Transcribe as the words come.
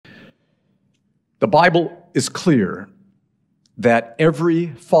The Bible is clear that every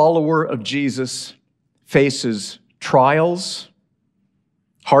follower of Jesus faces trials,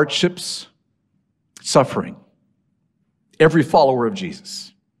 hardships, suffering. Every follower of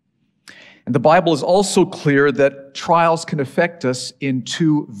Jesus. And the Bible is also clear that trials can affect us in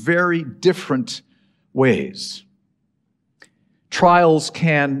two very different ways. Trials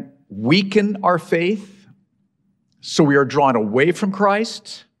can weaken our faith, so we are drawn away from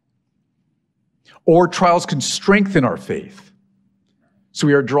Christ, or trials can strengthen our faith, so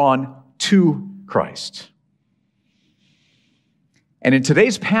we are drawn to Christ. And in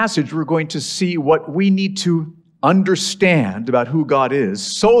today's passage, we're going to see what we need to understand about who God is,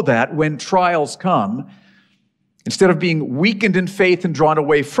 so that when trials come, instead of being weakened in faith and drawn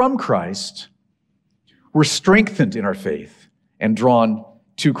away from Christ, we're strengthened in our faith and drawn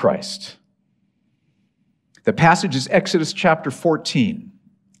to Christ. The passage is Exodus chapter 14.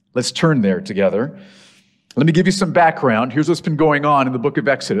 Let's turn there together. Let me give you some background. Here's what's been going on in the book of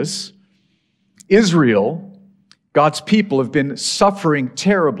Exodus. Israel, God's people, have been suffering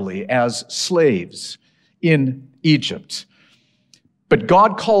terribly as slaves in Egypt. But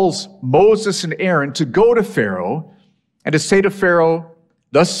God calls Moses and Aaron to go to Pharaoh and to say to Pharaoh,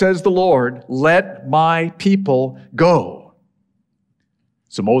 "Thus says the Lord, let my people go."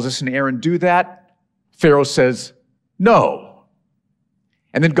 So Moses and Aaron do that. Pharaoh says, "No."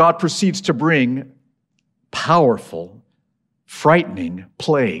 And then God proceeds to bring powerful, frightening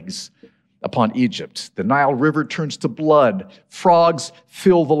plagues upon Egypt. The Nile River turns to blood. Frogs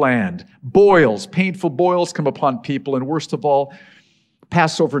fill the land. Boils, painful boils come upon people. And worst of all,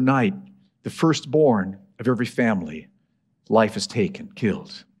 Passover night, the firstborn of every family, life is taken,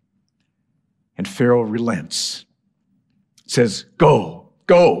 killed. And Pharaoh relents, says, "Go,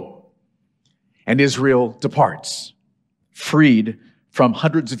 go." And Israel departs, freed from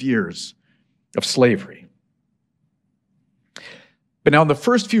hundreds of years of slavery. But now in the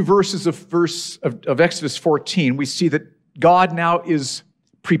first few verses of Exodus 14, we see that God now is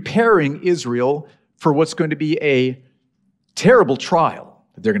preparing Israel for what's going to be a terrible trial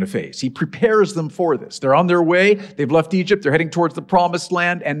that they're going to face. He prepares them for this. They're on their way. They've left Egypt. They're heading towards the promised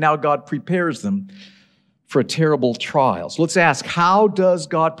land. And now God prepares them for a terrible trial. So let's ask, how does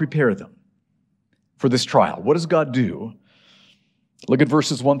God prepare them for this trial? What does God do? Look at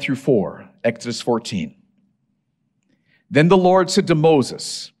verses 1 through 4, Exodus 14. Then the Lord said to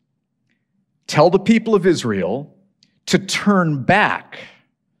Moses, "Tell the people of Israel to turn back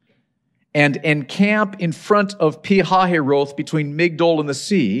and encamp in front of Pi-hahiroth between Migdol and the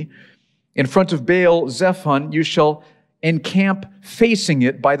sea. In front of Baal Zephon you shall encamp facing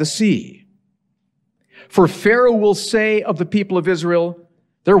it by the sea. For Pharaoh will say of the people of Israel,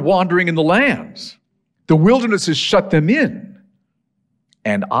 they're wandering in the lands. The wilderness has shut them in.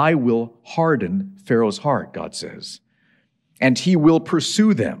 And I will harden Pharaoh's heart," God says. "And he will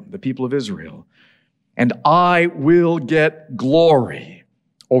pursue them," the people of Israel. "And I will get glory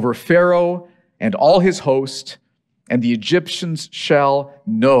over Pharaoh and all his host, and the Egyptians shall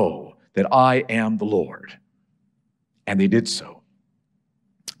know that I am the Lord." And they did so.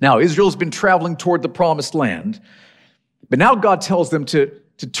 Now, Israel's been traveling toward the promised land, but now God tells them to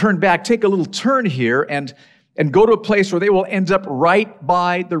turn back, take a little turn here, and go to a place where they will end up right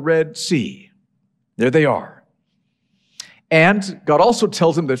by the Red Sea. There they are. And God also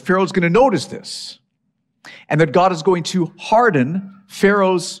tells them that Pharaoh's going to notice this, and that God is going to harden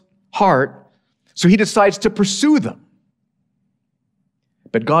Pharaoh's heart, so he decides to pursue them.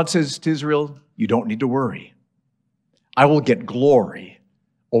 But God says to Israel, "You don't need to worry. I will get glory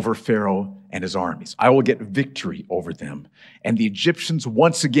over Pharaoh and his armies. I will get victory over them. And the Egyptians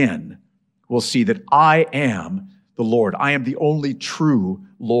once again will see that I am the Lord. I am the only true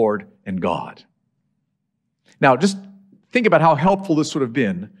Lord and God." Now, just think about how helpful this would have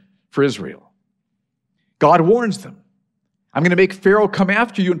been for Israel. God warns them, "I'm going to make Pharaoh come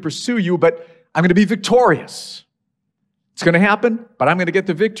after you and pursue you, but I'm going to be victorious. It's going to happen, but I'm going to get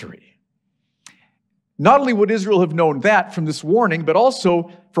the victory." Not only would Israel have known that from this warning, but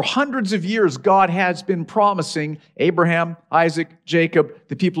also for hundreds of years, God has been promising Abraham, Isaac, Jacob,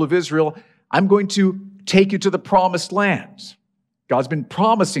 the people of Israel, "I'm going to take you to the promised land." God's been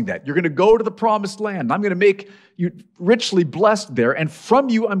promising that. You're going to go to the promised land. I'm going to make you richly blessed there. And from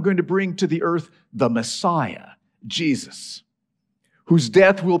you, I'm going to bring to the earth the Messiah, Jesus, whose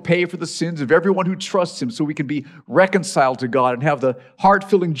death will pay for the sins of everyone who trusts him, so we can be reconciled to God and have the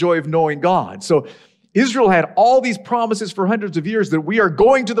heart-filling joy of knowing God. So Israel had all these promises for hundreds of years that we are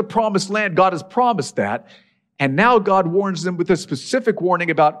going to the promised land. God has promised that. And now God warns them with a specific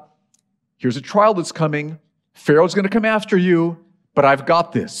warning about, here's a trial that's coming. Pharaoh's going to come after you, but I've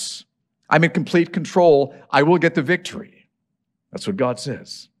got this. I'm in complete control. I will get the victory. That's what God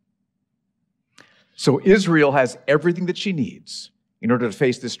says. So Israel has everything that she needs in order to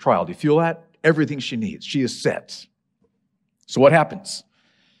face this trial. Do you feel that? Everything she needs. She is set. So what happens?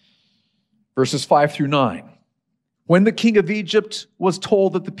 Verses 5 through 9. When the king of Egypt was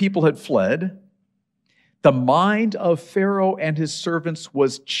told that the people had fled, the mind of Pharaoh and his servants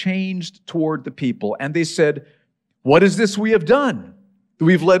was changed toward the people. And they said, what is this we have done? That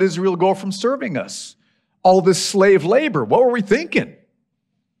we've let Israel go from serving us? All this slave labor, what were we thinking?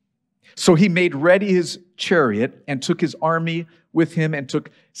 So he made ready his chariot and took his army with him and took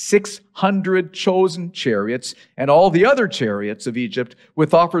 600 chosen chariots and all the other chariots of Egypt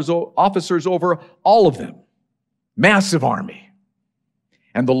with officers over all of them. Massive army.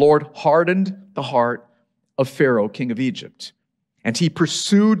 And the Lord hardened the heart of Pharaoh, king of Egypt. And he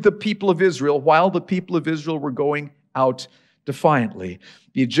pursued the people of Israel while the people of Israel were going out defiantly.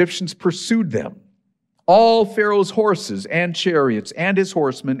 The Egyptians pursued them, all Pharaoh's horses and chariots and his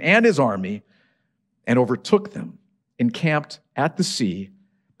horsemen and his army, and overtook them, encamped at the sea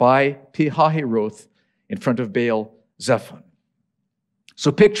by Pi-hahiroth in front of Baal Zephon.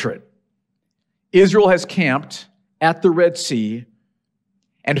 So picture it. Israel has camped at the Red Sea,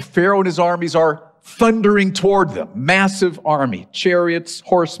 and Pharaoh and his armies are thundering toward them. Massive army, chariots,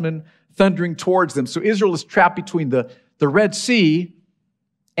 horsemen, thundering towards them. So Israel is trapped between the Red Sea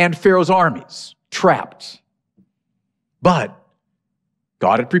and Pharaoh's armies, trapped. But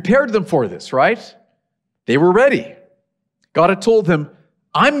God had prepared them for this, right? They were ready. God had told them,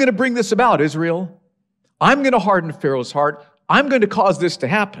 I'm going to bring this about, Israel. I'm going to harden Pharaoh's heart. I'm going to cause this to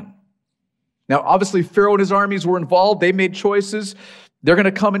happen. Now, obviously, Pharaoh and his armies were involved. They made choices. They're going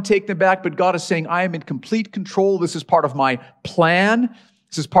to come and take them back, but God is saying, I am in complete control. This is part of my plan.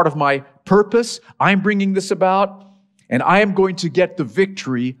 This is part of my purpose. I'm bringing this about, and I am going to get the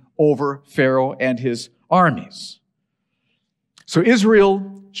victory over Pharaoh and his armies. So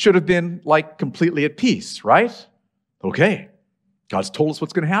Israel should have been like completely at peace, right? Okay, God's told us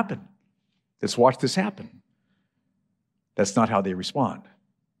what's going to happen. Let's watch this happen. That's not how they respond.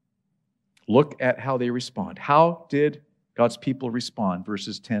 Look at how they respond. How did God's people respond?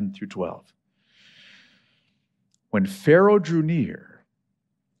 Verses 10 through 12. When Pharaoh drew near,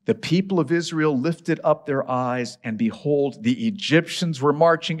 the people of Israel lifted up their eyes, and behold, the Egyptians were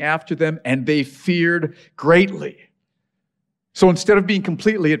marching after them, and they feared greatly. So instead of being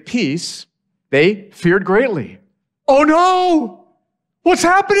completely at peace, they feared greatly. Oh no! What's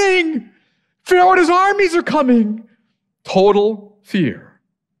happening? Pharaoh and his armies are coming. Total fear.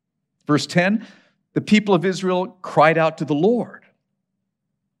 Verse 10, the people of Israel cried out to the Lord.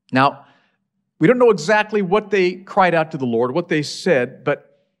 Now, we don't know exactly what they cried out to the Lord, what they said, but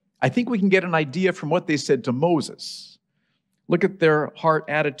I think we can get an idea from what they said to Moses. Look at their heart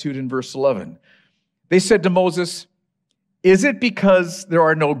attitude in verse 11. They said to Moses, is it because there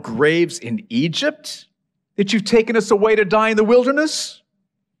are no graves in Egypt that you've taken us away to die in the wilderness?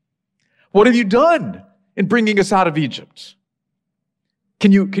 What have you done in bringing us out of Egypt?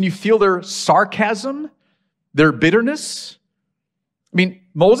 Can you feel their sarcasm, their bitterness? I mean,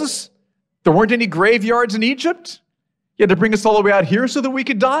 Moses, there weren't any graveyards in Egypt? You had to bring us all the way out here so that we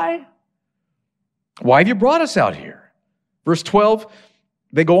could die? Why have you brought us out here? Verse 12,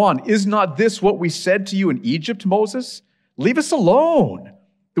 they go on, is not this what we said to you in Egypt, Moses? Leave us alone,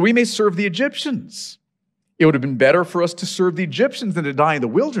 that we may serve the Egyptians. It would have been better for us to serve the Egyptians than to die in the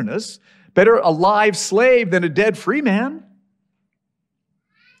wilderness. Better a live slave than a dead free man.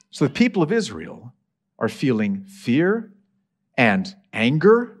 So the people of Israel are feeling fear and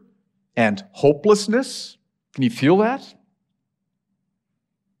anger and hopelessness. Can you feel that?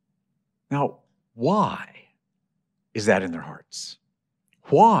 Now, why is that in their hearts?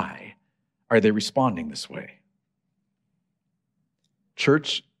 Why are they responding this way?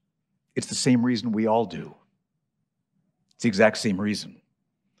 Church, it's the same reason we all do. It's the exact same reason.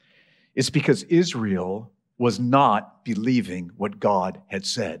 It's because Israel was not believing what God had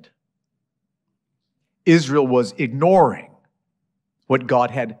said. Israel was ignoring what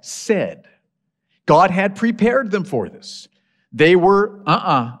God had said. God had prepared them for this. They were,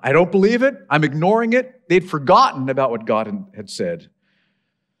 I don't believe it. I'm ignoring it. They'd forgotten about what God had said.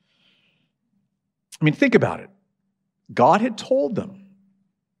 I mean, think about it. God had told them,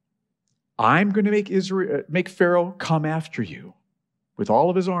 I'm going to make Pharaoh come after you with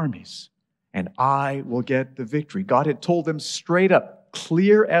all of his armies, and I will get the victory. God had told them straight up,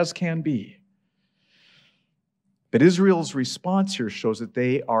 clear as can be. But Israel's response here shows that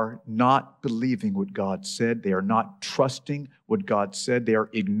they are not believing what God said. They are not trusting what God said. They are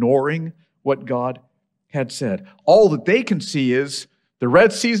ignoring what God had said. All that they can see is The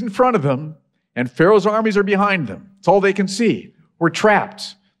Red Sea's in front of them, and Pharaoh's armies are behind them. It's all they can see. We're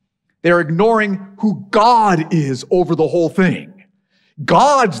trapped. They're ignoring who God is over the whole thing.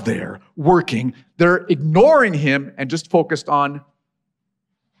 God's there working. They're ignoring him and just focused on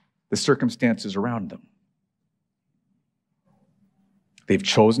the circumstances around them. They've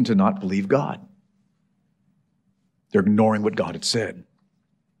chosen to not believe God. They're ignoring what God had said.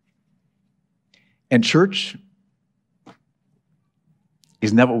 And church,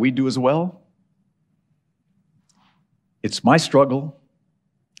 isn't that what we do as well? It's my struggle.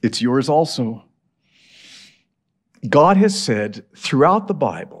 It's yours also. God has said throughout the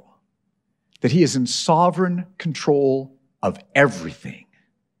Bible that he is in sovereign control of everything.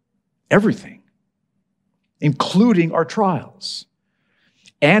 Everything, including our trials.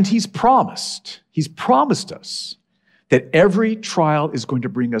 And he's promised us that every trial is going to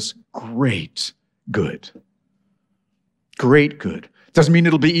bring us great good. Great good. Doesn't mean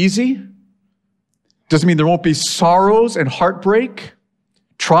it'll be easy. Doesn't mean there won't be sorrows and heartbreak.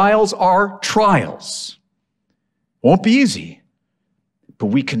 Trials are trials. Won't be easy. But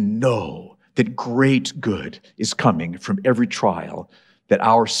we can know that great good is coming from every trial that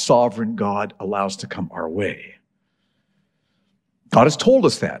our sovereign God allows to come our way. God has told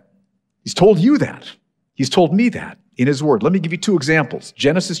us that. He's told you that. He's told me that in his word. Let me give you two examples.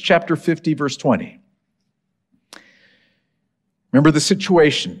 Genesis chapter 50, verse 20. Remember the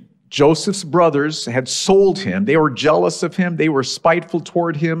situation. Joseph's brothers had sold him. They were jealous of him. They were spiteful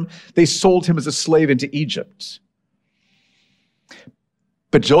toward him. They sold him as a slave into Egypt.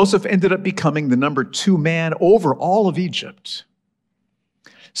 But Joseph ended up becoming the number 2 man over all of Egypt.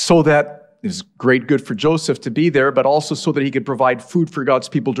 So that it was great good for Joseph to be there, but also so that he could provide food for God's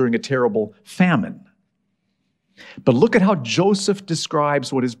people during a terrible famine. But look at how Joseph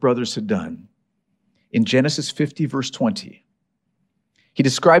describes what his brothers had done. In Genesis 50, verse 20. He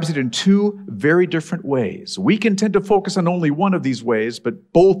describes it in 2 very different ways. We can tend to focus on only one of these ways,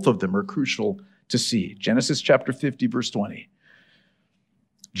 but both of them are crucial to see. Genesis chapter 50, verse 20.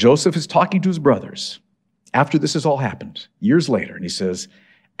 Joseph is talking to his brothers after this has all happened, years later, and he says,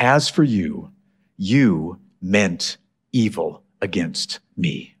 "As for you, you meant evil against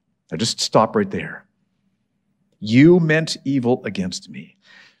me." Now just stop right there. You meant evil against me.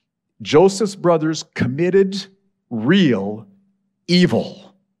 Joseph's brothers committed real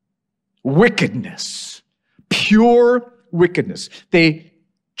evil, wickedness, pure wickedness. They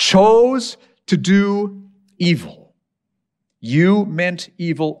chose to do evil. You meant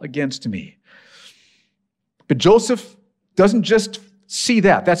evil against me. But Joseph doesn't just see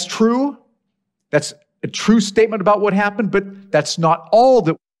that. That's true. That's a true statement about what happened, but that's not all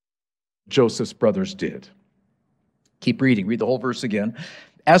that Joseph's brothers did. Keep reading. Read the whole verse again.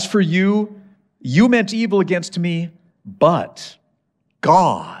 As for you, you meant evil against me, but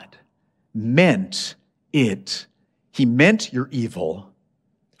God meant it. He meant your evil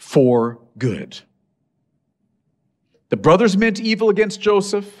for good. The brothers meant evil against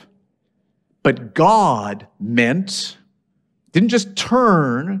Joseph, but God didn't just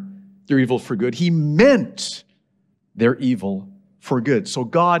turn their evil for good, he meant their evil for good. So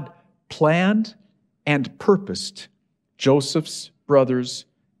God planned and purposed Joseph's brothers'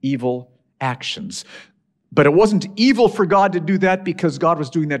 evil actions. But it wasn't evil for God to do that because God was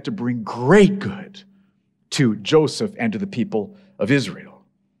doing that to bring great good to Joseph and to the people of Israel.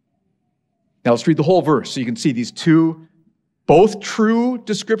 Now let's read the whole verse so you can see these 2, both true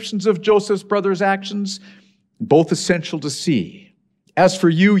descriptions of Joseph's brothers' actions, both essential to see. As for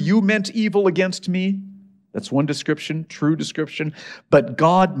you, you meant evil against me. That's one description, true description. But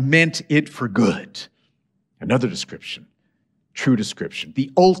God meant it for good. Another description, true description,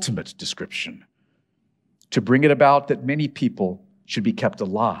 the ultimate description, to bring it about that many people should be kept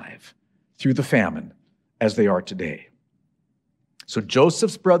alive through the famine as they are today. So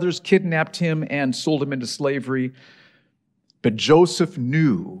Joseph's brothers kidnapped him and sold him into slavery, but Joseph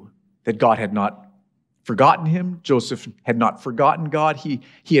knew that God had not forgotten him. Joseph had not forgotten God. He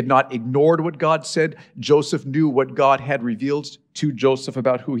had not ignored what God said. Joseph knew what God had revealed to Joseph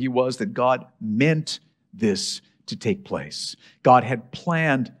about who he was, that God meant this to take place. God had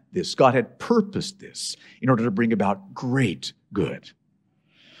planned this. God had purposed this in order to bring about great good.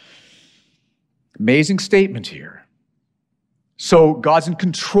 Amazing statement here. So God's in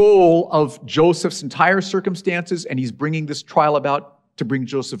control of Joseph's entire circumstances, and he's bringing this trial about to bring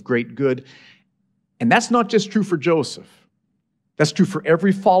Joseph great good. And that's not just true for Joseph. That's true for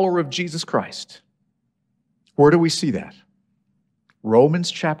every follower of Jesus Christ. Where do we see that?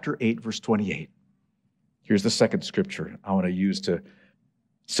 Romans chapter 8, verse 28. Here's the second scripture I want to use to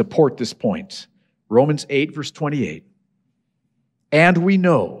support this point. Romans 8, verse 28. And we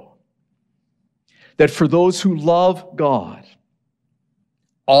know that for those who love God,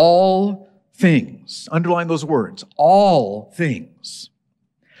 all things, underline those words, all things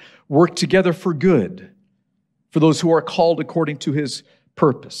work together for good for those who are called according to his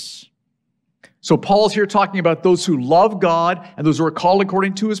purpose. So Paul's here talking about those who love God and those who are called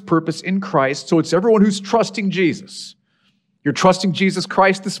according to his purpose in Christ. So it's everyone who's trusting Jesus. You're trusting Jesus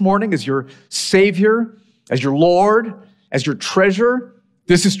Christ this morning as your Savior, as your Lord, as your treasure.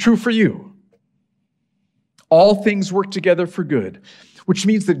 This is true for you. All things work together for good, which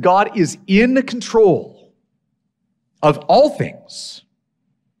means that God is in control of all things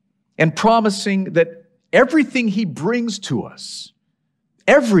and promising that everything he brings to us,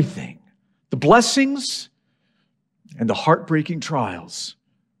 everything, the blessings and the heartbreaking trials,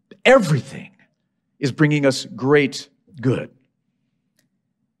 everything is bringing us great good.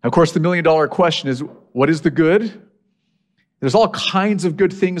 Of course, the million-dollar question is, what is the good? There's all kinds of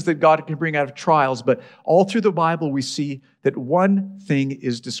good things that God can bring out of trials, but all through the Bible we see that one thing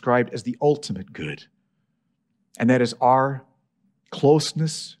is described as the ultimate good, and that is our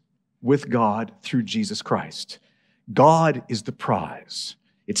closeness with God through Jesus Christ. God is the prize.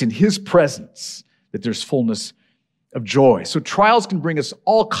 It's in his presence that there's fullness of joy. So trials can bring us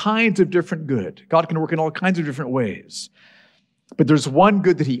all kinds of different good. God can work in all kinds of different ways. But there's one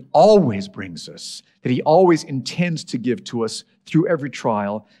good that he always brings us, that he always intends to give to us through every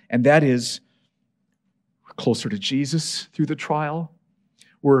trial, and that is we're closer to Jesus through the trial.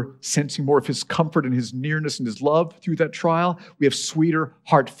 We're sensing more of his comfort and his nearness and his love through that trial. We have sweeter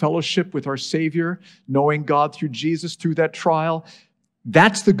heart fellowship with our Savior, knowing God through Jesus through that trial.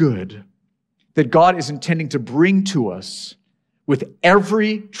 That's the good that God is intending to bring to us with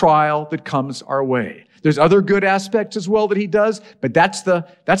every trial that comes our way. There's other good aspects as well that he does, but that's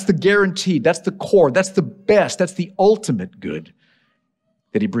the guaranteed, that's the core, that's the best, that's the ultimate good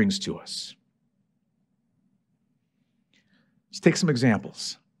that he brings to us. Let's take some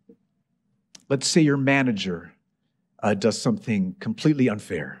examples. Let's say your manager does something completely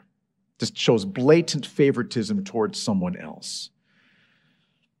unfair, just shows blatant favoritism towards someone else.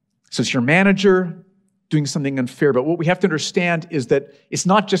 So it's your manager doing something unfair, but what we have to understand is that it's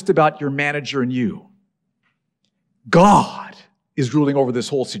not just about your manager and you. God is ruling over this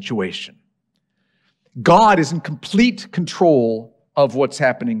whole situation. God is in complete control of what's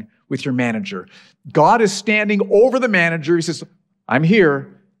happening with your manager. God is standing over the manager. He says, I'm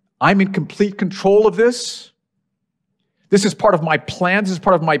here. I'm in complete control of this. This is part of my plan. This is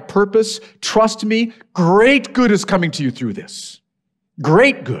part of my purpose. Trust me, great good is coming to you through this.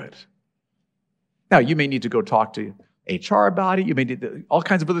 Great good. Now, you may need to go talk to HR about it. You may need all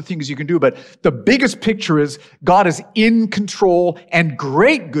kinds of other things you can do, but the biggest picture is God is in control and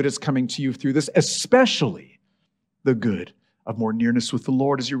great good is coming to you through this, especially the good of more nearness with the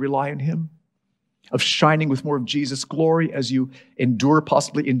Lord as you rely on him, of shining with more of Jesus' glory as you endure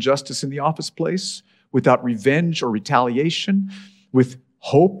possibly injustice in the office place without revenge or retaliation, with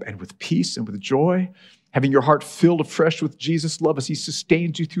hope and with peace and with joy, having your heart filled afresh with Jesus' love as he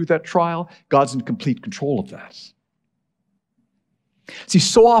sustains you through that trial. God's in complete control of that. See,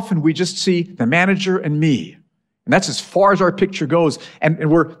 so often we just see the manager and me, and that's as far as our picture goes, and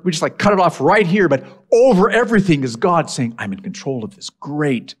we just like cut it off right here, but over everything is God saying, I'm in control of this.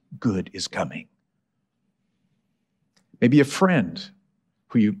 Great good is coming. Maybe a friend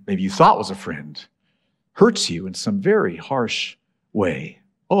who maybe you thought was a friend hurts you in some very harsh way.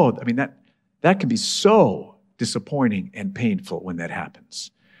 Oh, I mean, that can be so disappointing and painful when that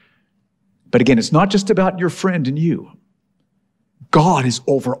happens. But again, it's not just about your friend and you. God is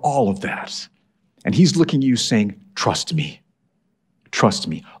over all of that. And he's looking at you saying, trust me. Trust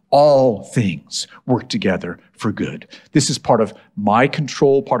me. All things work together for good. This is part of my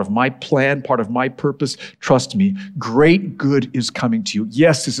control, part of my plan, part of my purpose. Trust me, great good is coming to you.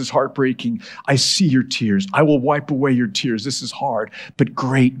 Yes, this is heartbreaking. I see your tears. I will wipe away your tears. This is hard, but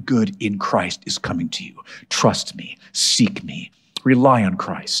great good in Christ is coming to you. Trust me. Seek me. Rely on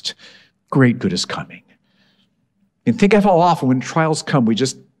Christ. Great good is coming. And think of how often when trials come, we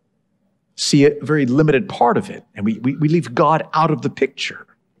just see a very limited part of it, and we leave God out of the picture.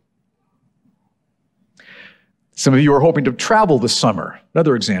 Some of you are hoping to travel this summer.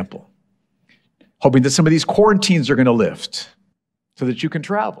 Another example. Hoping that some of these quarantines are going to lift so that you can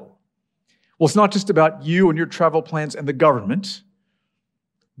travel. Well, it's not just about you and your travel plans and the government.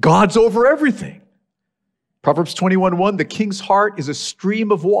 God's over everything. Proverbs 21:1, the king's heart is a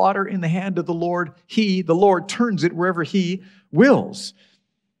stream of water in the hand of the Lord. He, the Lord, turns it wherever he wills.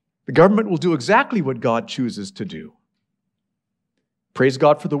 The government will do exactly what God chooses to do. Praise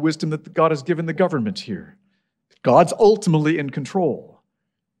God for the wisdom that God has given the government here. God's ultimately in control.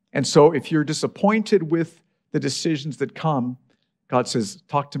 And so if you're disappointed with the decisions that come, God says,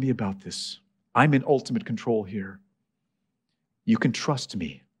 talk to me about this. I'm in ultimate control here. You can trust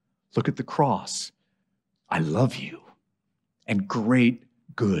me. Look at the cross. I love you. And great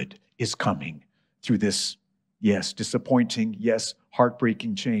good is coming through this, yes, disappointing, yes,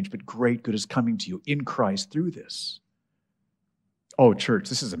 heartbreaking change, but great good is coming to you in Christ through this. Oh, church,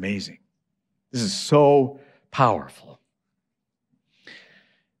 this is amazing. This is so powerful.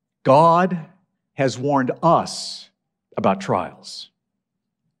 God has warned us about trials.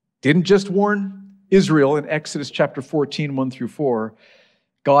 Didn't just warn Israel in Exodus chapter 14, 1 through 4.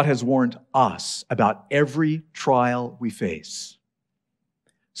 God has warned us about every trial we face.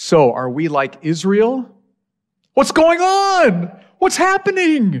 So are we like Israel? What's going on? What's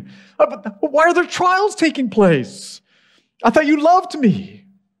happening? Why are there trials taking place? I thought you loved me.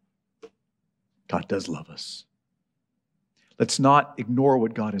 God does love us. Let's not ignore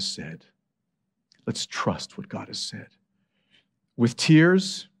what God has said. Let's trust what God has said. With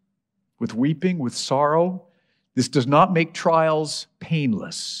tears, with weeping, with sorrow, this does not make trials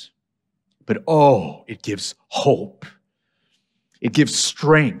painless, but oh, it gives hope. It gives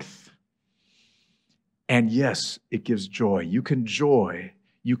strength. And yes, it gives joy. You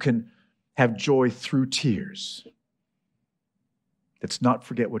can have joy through tears. Let's not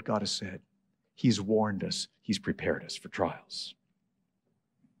forget what God has said. He's warned us. He's prepared us for trials.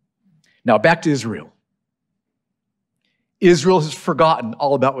 Now back to Israel. Israel has forgotten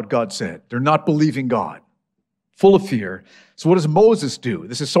all about what God said. They're not believing God, full of fear. So what does Moses do?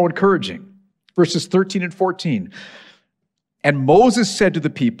 This is so encouraging. Verses 13 and 14. And Moses said to the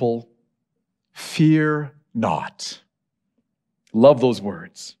people, fear not. Love those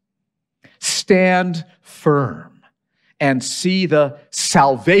words. Stand firm and see the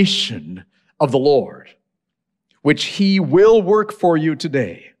salvation of the Lord, which he will work for you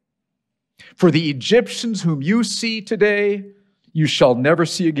today. For the Egyptians whom you see today, you shall never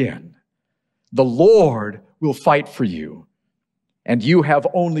see again. The Lord will fight for you, and you have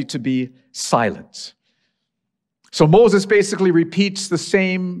only to be silent. So Moses basically repeats the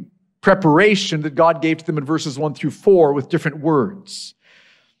same preparation that God gave to them in verses 1 through 4 with different words.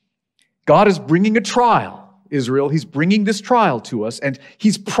 God is bringing a trial, Israel. He's bringing this trial to us, and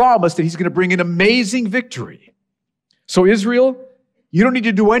he's promised that he's going to bring an amazing victory. So Israel, you don't need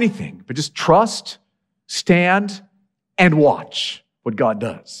to do anything, but just trust, stand, and watch what God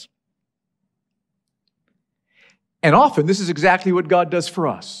does. And often, this is exactly what God does for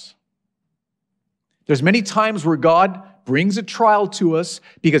us. There's many times where God brings a trial to us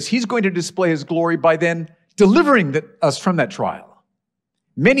because he's going to display his glory by then delivering us from that trial.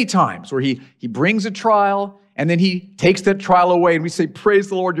 Many times where he brings a trial and then he takes that trial away and we say, praise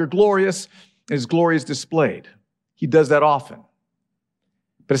the Lord, you're glorious, and his glory is displayed. He does that often.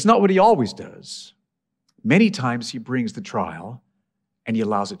 But it's not what he always does. Many times he brings the trial and he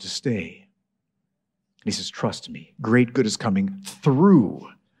allows it to stay. And he says, trust me, great good is coming through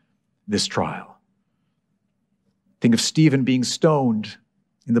this trial. Think of Stephen being stoned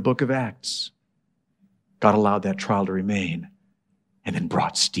in the book of Acts. God allowed that trial to remain and then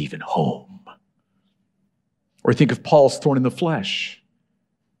brought Stephen home. Or think of Paul's thorn in the flesh.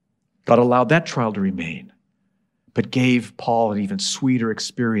 God allowed that trial to remain, but gave Paul an even sweeter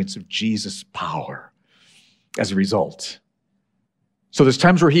experience of Jesus' power as a result. So there's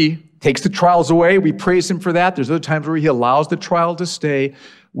times where he takes the trials away. We praise him for that. There's other times where he allows the trial to stay.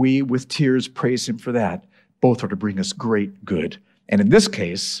 We, with tears, praise him for that. Both are to bring us great good. And in this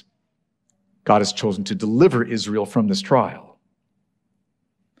case, God has chosen to deliver Israel from this trial.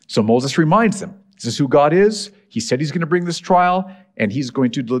 So Moses reminds them, this is who God is. He said he's going to bring this trial, and he's going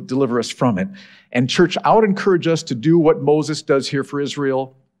to deliver us from it. And church, I would encourage us to do what Moses does here for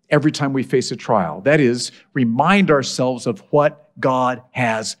Israel every time we face a trial. That is, remind ourselves of what God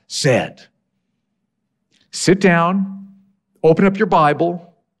has said. Sit down, open up your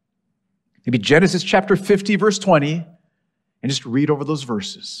Bible, maybe Genesis chapter 50, verse 20, and just read over those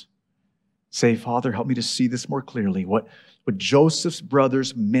verses. Say, Father, help me to see this more clearly. What Joseph's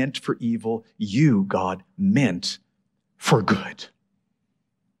brothers meant for evil, you, God, meant for good.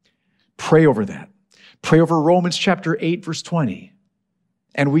 Pray over that. Pray over Romans chapter 8, verse 20.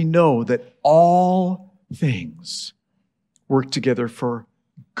 And we know that all things work together for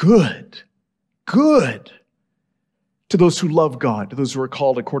good to those who love God, to those who are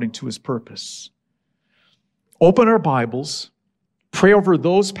called according to his purpose. Open our Bibles, pray over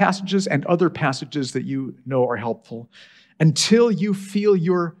those passages and other passages that you know are helpful until you feel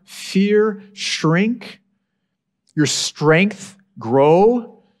your fear shrink, your strength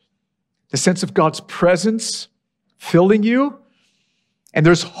grow, the sense of God's presence filling you, and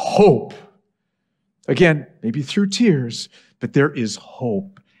there's hope. Again, maybe through tears, but there is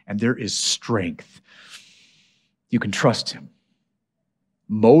hope and there is strength. You can trust him.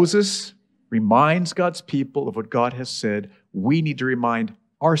 Moses reminds God's people of what God has said. We need to remind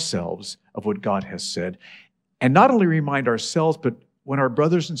ourselves of what God has said. And not only remind ourselves, but when our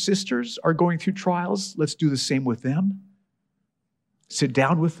brothers and sisters are going through trials, let's do the same with them. Sit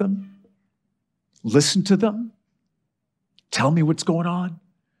down with them. Listen to them. Tell me what's going on.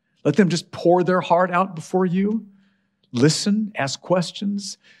 Let them just pour their heart out before you. Listen, ask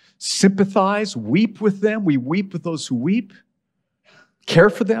questions, sympathize, weep with them. We weep with those who weep. Care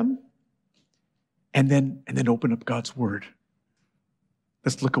for them. And then open up God's word.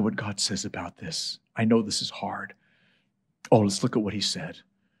 Let's look at what God says about this. I know this is hard. Oh, let's look at what he said.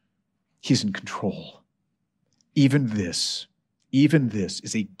 He's in control. Even this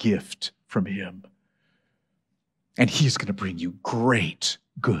is a gift from him. And he's going to bring you great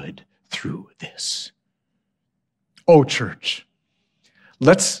good through this. Oh, church,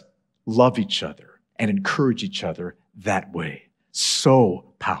 let's love each other and encourage each other that way.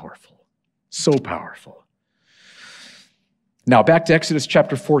 So powerful. So powerful. Now, back to Exodus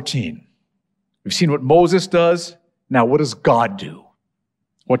chapter 14. We've seen what Moses does. Now, what does God do?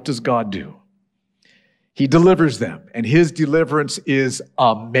 What does God do? He delivers them, and his deliverance is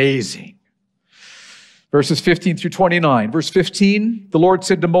amazing. Verses 15 through 29. Verse 15, the Lord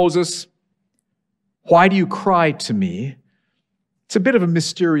said to Moses, "Why do you cry to me?" It's a bit of a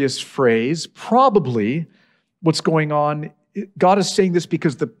mysterious phrase. Probably what's going on, God is saying this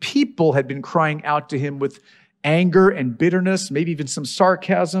because the people had been crying out to him with anger and bitterness, maybe even some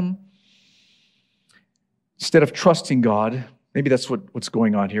sarcasm. Instead of trusting God, maybe that's what's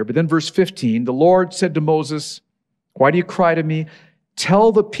going on here. But then verse 15, the Lord said to Moses, "Why do you cry to me?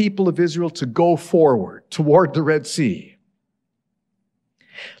 Tell the people of Israel to go forward toward the Red Sea.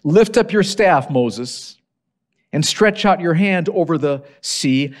 Lift up your staff, Moses, and stretch out your hand over the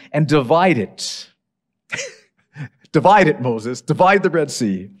sea and divide it." Divide it, Moses. Divide the Red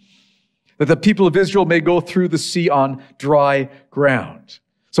Sea, that the people of Israel may go through the sea on dry ground.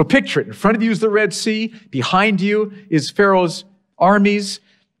 So picture it. In front of you is the Red Sea. Behind you is Pharaoh's armies.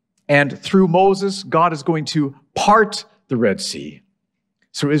 And through Moses, God is going to part the Red Sea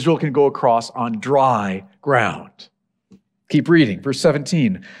so Israel can go across on dry ground. Keep reading. Verse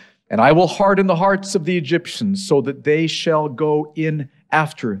 17. "And I will harden the hearts of the Egyptians so that they shall go in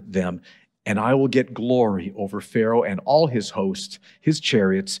after them. And I will get glory over Pharaoh and all his host, his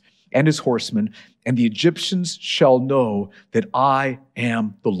chariots, and his horsemen. And the Egyptians shall know that I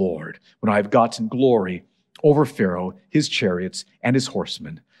am the Lord, when I have gotten glory over Pharaoh, his chariots, and his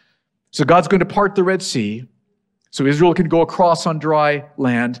horsemen." So God's going to part the Red Sea so Israel can go across on dry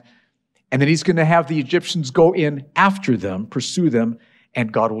land. And then he's going to have the Egyptians go in after them, pursue them,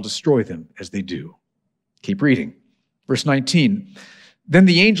 and God will destroy them as they do. Keep reading. Verse 19. "Then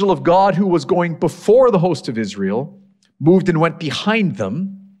the angel of God who was going before the host of Israel moved and went behind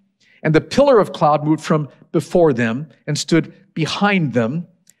them, and the pillar of cloud moved from before them and stood behind them,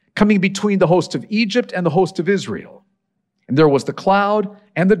 coming between the host of Egypt and the host of Israel. And there was the cloud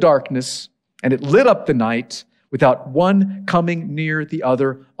and the darkness, and it lit up the night without one coming near the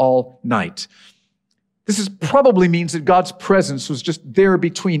other all night." This probably means that God's presence was just there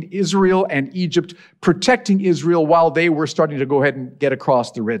between Israel and Egypt, protecting Israel while they were starting to go ahead and get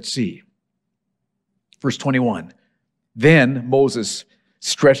across the Red Sea. Verse 21, "Then Moses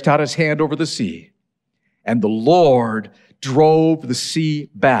stretched out his hand over the sea, and the Lord drove the sea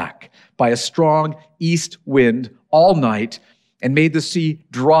back by a strong east wind all night and made the sea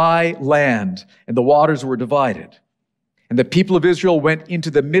dry land, and the waters were divided. And the people of Israel went into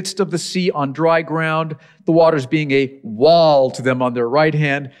the midst of the sea on dry ground, the waters being a wall to them on their right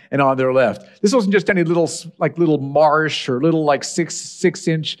hand and on their left." This wasn't just any little marsh or little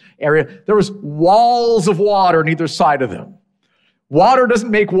six-inch area. There was walls of water on either side of them. Water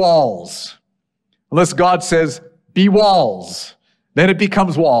doesn't make walls unless God says, "Be walls." Then it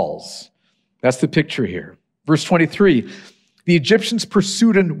becomes walls. That's the picture here. Verse 23, "The Egyptians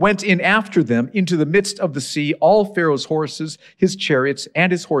pursued and went in after them into the midst of the sea, all Pharaoh's horses, his chariots,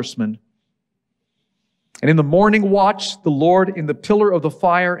 and his horsemen. And in the morning watch, the Lord in the pillar of the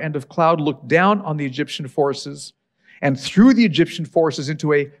fire and of cloud looked down on the Egyptian forces and threw the Egyptian forces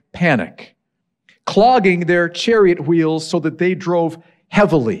into a panic, clogging their chariot wheels so that they drove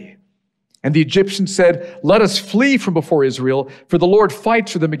heavily. And the Egyptians said, 'Let us flee from before Israel, for the Lord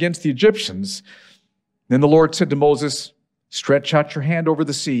fights for them against the Egyptians.' Then the Lord said to Moses, 'Stretch out your hand over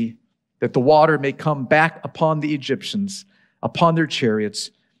the sea, that the water may come back upon the Egyptians, upon their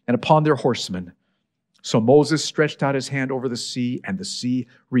chariots, and upon their horsemen.' So Moses stretched out his hand over the sea, and the sea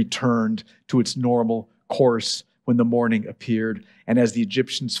returned to its normal course when the morning appeared. And as the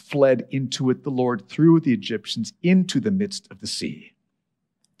Egyptians fled into it, the Lord threw the Egyptians into the midst of the sea.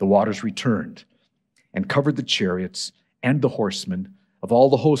 The waters returned and covered the chariots and the horsemen of all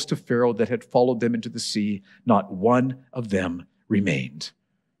the host of Pharaoh that had followed them into the sea. Not one of them remained.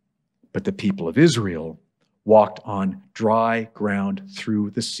 But the people of Israel walked on dry ground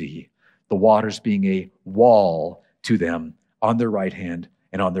through the sea, the waters being a wall to them on their right hand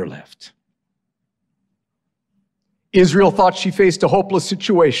and on their left. Israel thought she faced a hopeless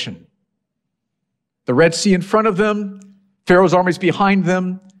situation. The Red Sea in front of them, Pharaoh's armies behind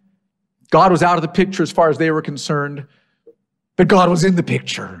them. God was out of the picture as far as they were concerned, but God was in the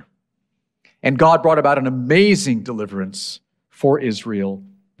picture. And God brought about an amazing deliverance for Israel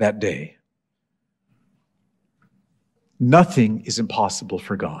that day. Nothing is impossible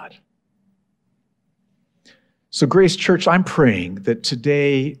for God. So Grace Church, I'm praying that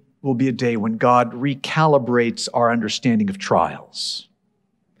today will be a day when God recalibrates our understanding of trials.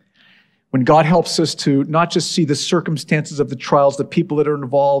 When God helps us to not just see the circumstances of the trials, the people that are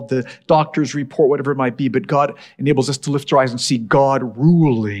involved, the doctor's report, whatever it might be, but God enables us to lift our eyes and see God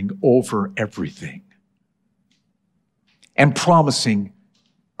ruling over everything and promising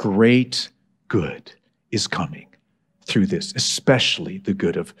great good is coming through this, especially the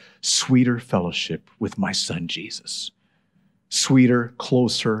good of sweeter fellowship with my son Jesus. Sweeter,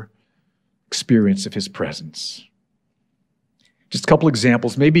 closer experience of his presence. Just a couple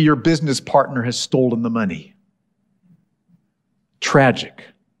examples. Maybe your business partner has stolen the money. Tragic.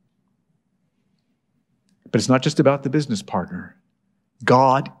 But it's not just about the business partner.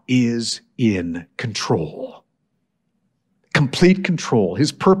 God is in control. Complete control.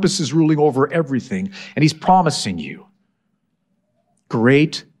 His purpose is ruling over everything, and he's promising you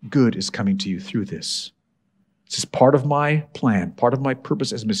great good is coming to you through this. This is part of my plan, part of my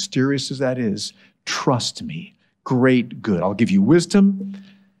purpose, as mysterious as that is. Trust me. Great good. I'll give you wisdom.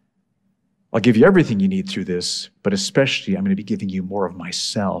 I'll give you everything you need through this, but especially I'm going to be giving you more of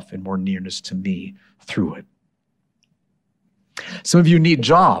myself and more nearness to me through it. Some of you need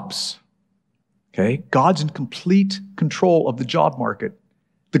jobs. Okay? God's in complete control of the job market.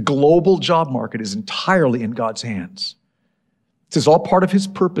 The global job market is entirely in God's hands. This is all part of his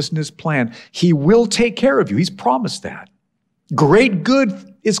purpose and his plan. He will take care of you. He's promised that. Great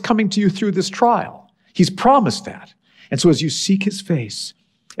good is coming to you through this trial. He's promised that. And so as you seek his face,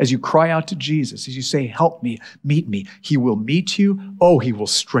 as you cry out to Jesus, as you say, help me, meet me, he will meet you. Oh, he will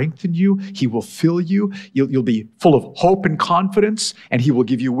strengthen you. He will fill you. You'll be full of hope and confidence, and he will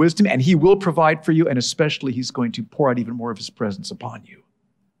give you wisdom, and he will provide for you, and especially he's going to pour out even more of his presence upon you.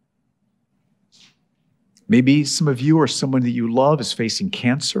 Maybe some of you or someone that you love is facing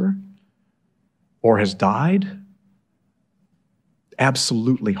cancer or has died.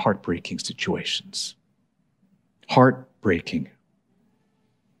 Absolutely heartbreaking situations. Heartbreaking.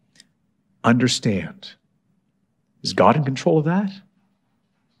 Understand. Is God in control of that?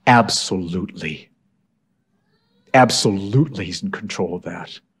 Absolutely. Absolutely, he's in control of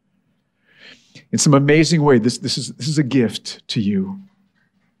that. In some amazing way, this is a gift to you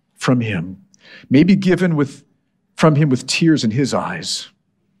from him. Maybe given from him with tears in his eyes,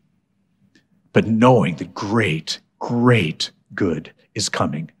 but knowing that great, great good is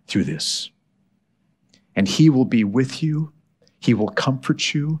coming through this. And he will be with you. He will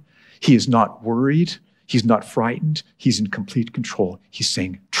comfort you. He is not worried. He's not frightened. He's in complete control. He's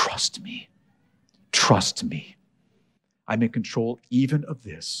saying, trust me. Trust me. I'm in control even of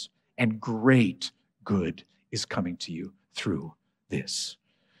this. And great good is coming to you through this.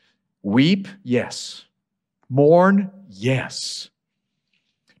 Weep, yes. Mourn, yes.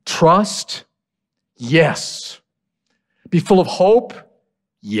 Trust, yes. Be full of hope,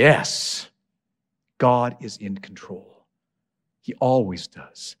 yes. God is in control. He always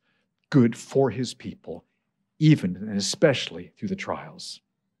does good for his people, even and especially through the trials.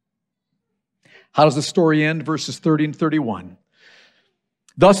 How does the story end? Verses 30 and 31.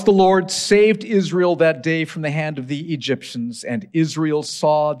 Thus the Lord saved Israel that day from the hand of the Egyptians, and Israel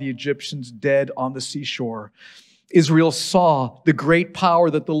saw the Egyptians dead on the seashore. Israel saw the great power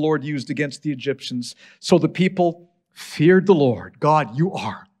that the Lord used against the Egyptians. So the people feared the Lord. God, you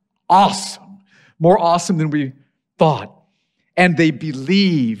are awesome, more awesome than we thought. And they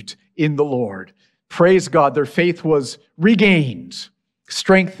believed in the Lord. Praise God, their faith was regained,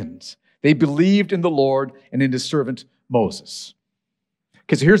 strengthened. They believed in the Lord and in his servant Moses.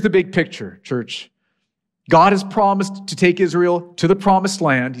 Okay, so here's the big picture, church. God has promised to take Israel to the promised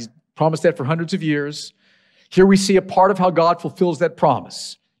land. He's promised that for hundreds of years. Here we see a part of how God fulfills that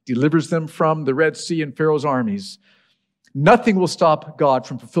promise. delivers them from the Red Sea and Pharaoh's armies. Nothing will stop God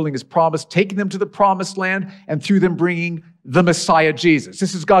from fulfilling his promise, taking them to the promised land, and through them bringing the Messiah, Jesus.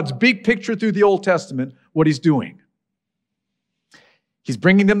 This is God's big picture through the Old Testament, what he's doing. He's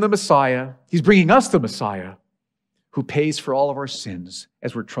bringing them the Messiah. He's bringing us the Messiah who pays for all of our sins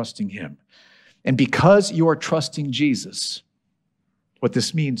as we're trusting him. And because you are trusting Jesus, what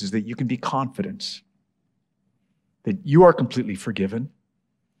this means is that you can be confident that you are completely forgiven,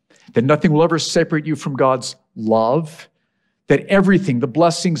 that nothing will ever separate you from God's love, that everything, the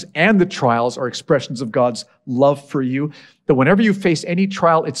blessings and the trials, are expressions of God's love for you, that whenever you face any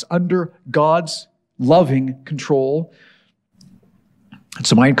trial, it's under God's loving control. And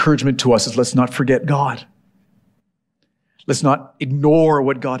so my encouragement to us is, let's not forget God. Let's not ignore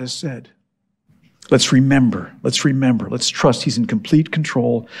what God has said. Let's remember. Let's trust he's in complete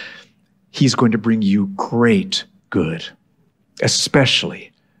control. He's going to bring you great good,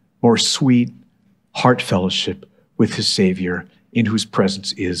 especially more sweet heart fellowship with his Savior, in whose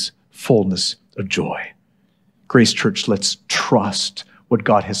presence is fullness of joy. Grace Church, let's trust what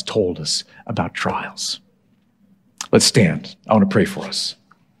God has told us about trials. Let's stand. I want to pray for us.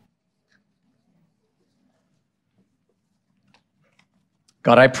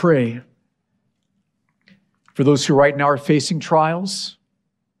 God, I pray for those who right now are facing trials,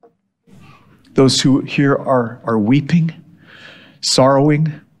 those who here are weeping,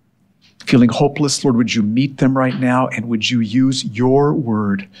 sorrowing, feeling hopeless. Lord, would you meet them right now, and would you use your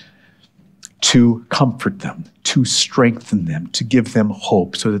word to comfort them, to strengthen them, to give them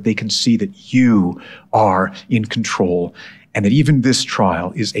hope so that they can see that you are in control and that even this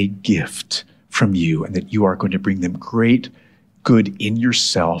trial is a gift from you and that you are going to bring them great good in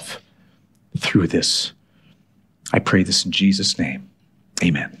yourself through this. I pray this in Jesus' name.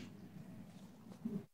 Amen.